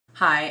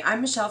Hi, I'm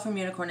Michelle from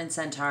Unicorn and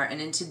Centaur,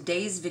 and in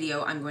today's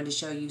video I'm going to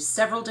show you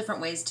several different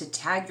ways to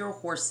tag your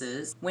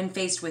horses when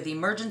faced with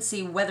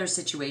emergency weather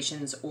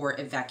situations or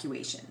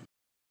evacuation.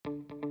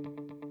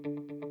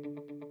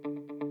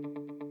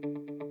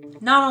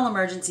 Not all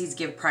emergencies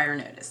give prior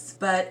notice,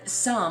 but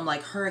some,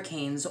 like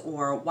hurricanes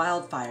or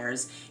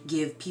wildfires,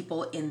 give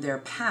people in their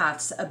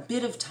paths a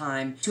bit of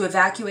time to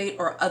evacuate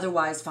or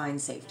otherwise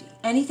find safety.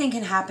 Anything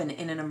can happen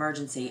in an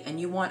emergency, and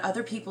you want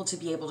other people to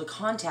be able to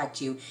contact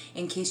you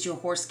in case your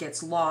horse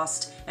gets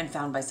lost and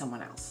found by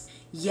someone else.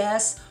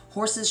 Yes,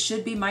 horses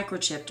should be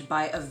microchipped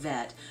by a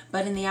vet,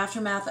 but in the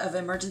aftermath of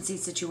emergency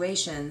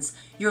situations,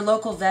 your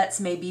local vets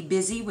may be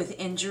busy with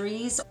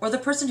injuries, or the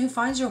person who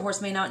finds your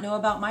horse may not know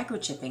about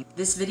microchipping.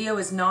 This video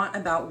is not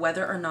about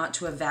whether or not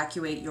to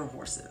evacuate your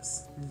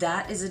horses.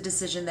 That is a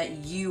decision that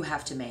you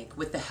have to make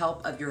with the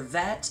help of your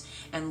vet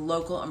and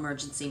local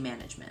emergency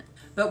management.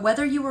 But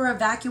whether you are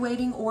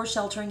evacuating or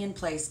sheltering in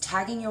place,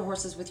 tagging your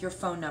horses with your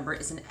phone number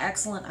is an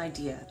excellent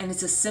idea, and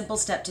it's a simple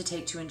step to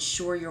take to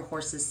ensure your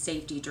horse's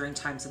safety during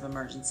times of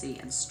emergency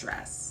and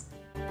stress.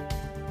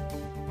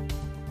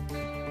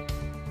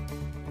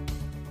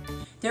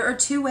 There are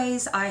two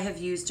ways I have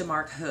used to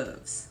mark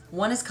hooves.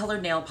 One is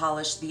colored nail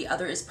polish, the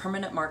other is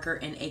permanent marker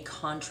in a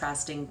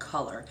contrasting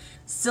color.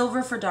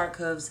 Silver for dark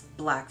hooves,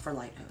 black for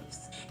light hooves.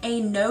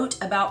 A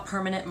note about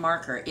permanent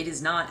marker: it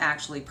is not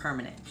actually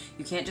permanent.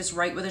 You can't just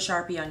write with a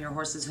Sharpie on your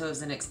horse's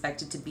hooves and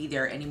expect it to be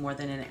there any more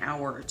than an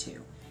hour or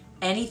two.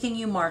 Anything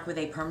you mark with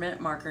a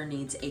permanent marker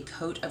needs a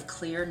coat of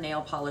clear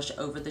nail polish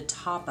over the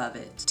top of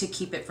it to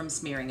keep it from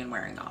smearing and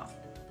wearing off.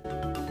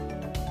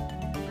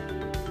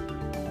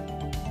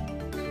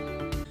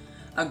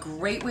 A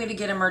great way to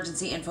get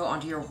emergency info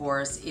onto your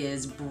horse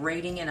is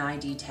braiding an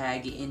ID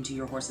tag into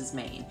your horse's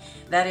mane.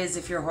 That is,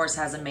 if your horse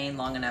has a mane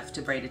long enough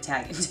to braid a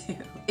tag into.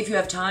 If you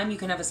have time, you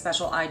can have a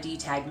special ID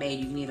tag made.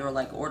 You can either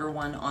order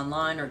one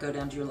online or go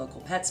down to your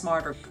local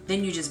PetSmart, or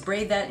then you just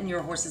braid that in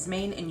your horse's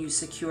mane and you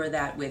secure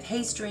that with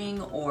hay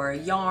string or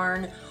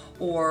yarn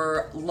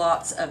or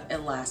lots of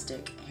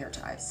elastic hair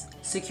ties.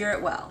 Secure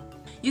it well.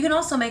 You can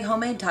also make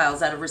homemade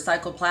tiles out of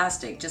recycled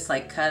plastic. Just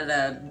cut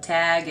a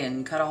tag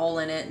and cut a hole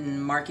in it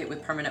and mark it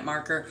with permanent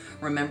marker.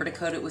 Remember to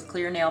coat it with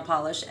clear nail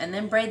polish and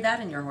then braid that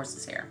in your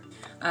horse's hair.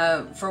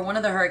 For one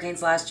of the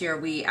hurricanes last year,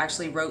 we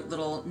actually wrote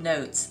little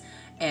notes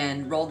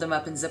and rolled them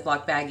up in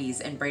Ziploc baggies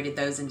and braided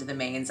those into the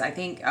manes. I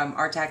think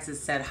Artax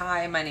has said,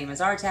 "Hi, my name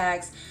is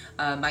Artax.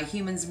 My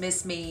humans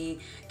miss me.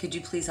 Could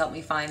you please help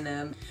me find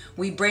them?"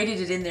 We braided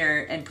it in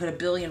there and put a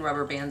billion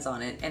rubber bands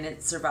on it, and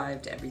it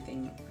survived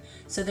everything.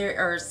 So there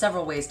are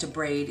several ways to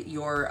braid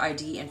your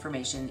ID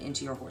information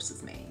into your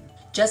horse's mane.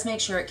 Just make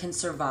sure it can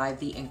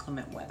survive the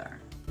inclement weather.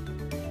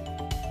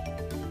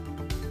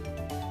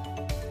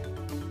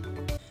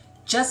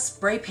 Just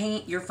spray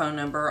paint your phone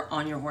number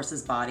on your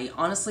horse's body.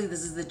 Honestly,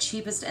 this is the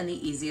cheapest and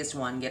the easiest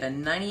one. Get a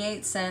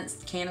 98-cent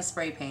can of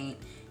spray paint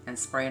and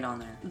spray it on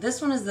there.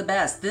 This one is the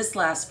best. This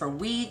lasts for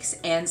weeks,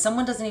 and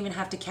someone doesn't even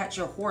have to catch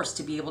your horse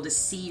to be able to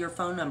see your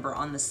phone number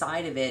on the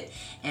side of it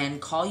and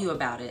call you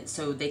about it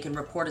so they can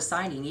report a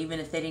sighting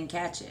even if they didn't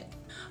catch it.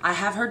 I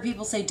have heard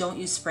people say don't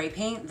use spray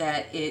paint,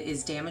 that it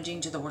is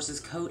damaging to the horse's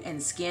coat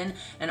and skin,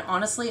 and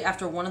honestly,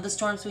 after one of the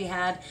storms we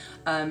had,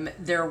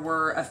 there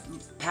were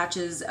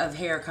patches of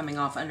hair coming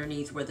off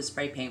underneath where the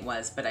spray paint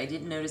was, but I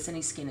didn't notice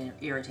any skin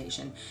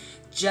irritation.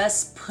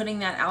 Just putting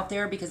that out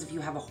there, because if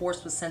you have a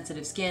horse with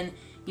sensitive skin,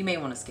 you may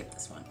want to skip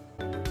this one.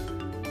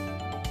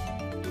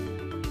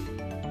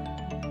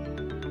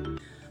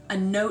 A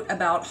note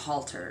about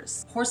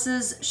halters.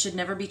 Horses should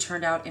never be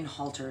turned out in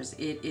halters.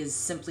 It is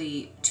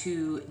simply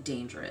too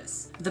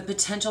dangerous. The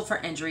potential for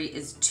injury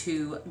is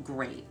too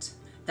great.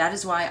 That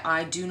is why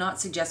I do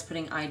not suggest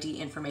putting ID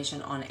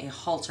information on a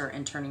halter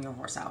and turning your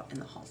horse out in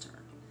the halter.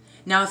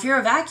 Now, if you're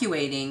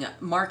evacuating,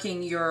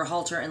 marking your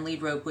halter and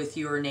lead rope with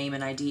your name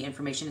and ID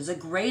information is a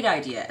great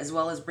idea, as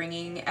well as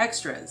bringing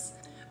extras.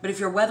 But if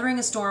you're weathering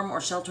a storm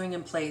or sheltering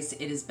in place,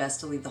 it is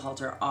best to leave the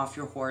halter off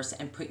your horse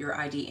and put your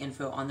ID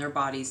info on their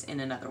bodies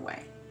in another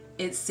way.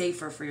 It's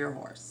safer for your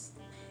horse.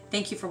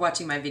 Thank you for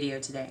watching my video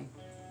today.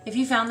 If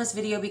you found this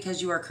video because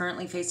you are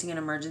currently facing an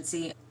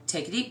emergency,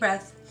 take a deep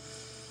breath.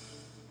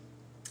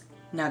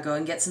 Now go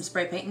and get some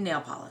spray paint and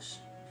nail polish.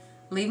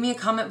 Leave me a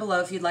comment below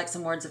if you'd like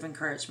some words of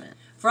encouragement.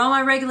 For all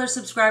my regular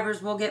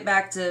subscribers, we'll get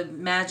back to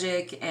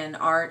magic and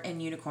art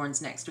and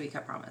unicorns next week, I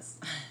promise.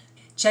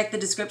 Check the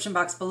description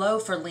box below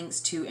for links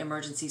to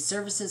emergency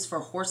services for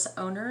horse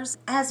owners,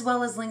 as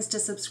well as links to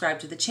subscribe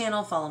to the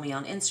channel, follow me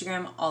on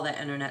Instagram, all that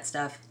internet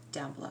stuff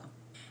down below.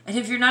 And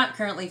if you're not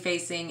currently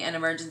facing an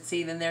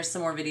emergency, then there's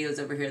some more videos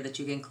over here that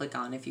you can click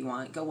on if you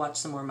want. Go watch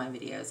some more of my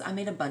videos. I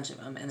made a bunch of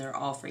them and they're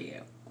all for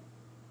you.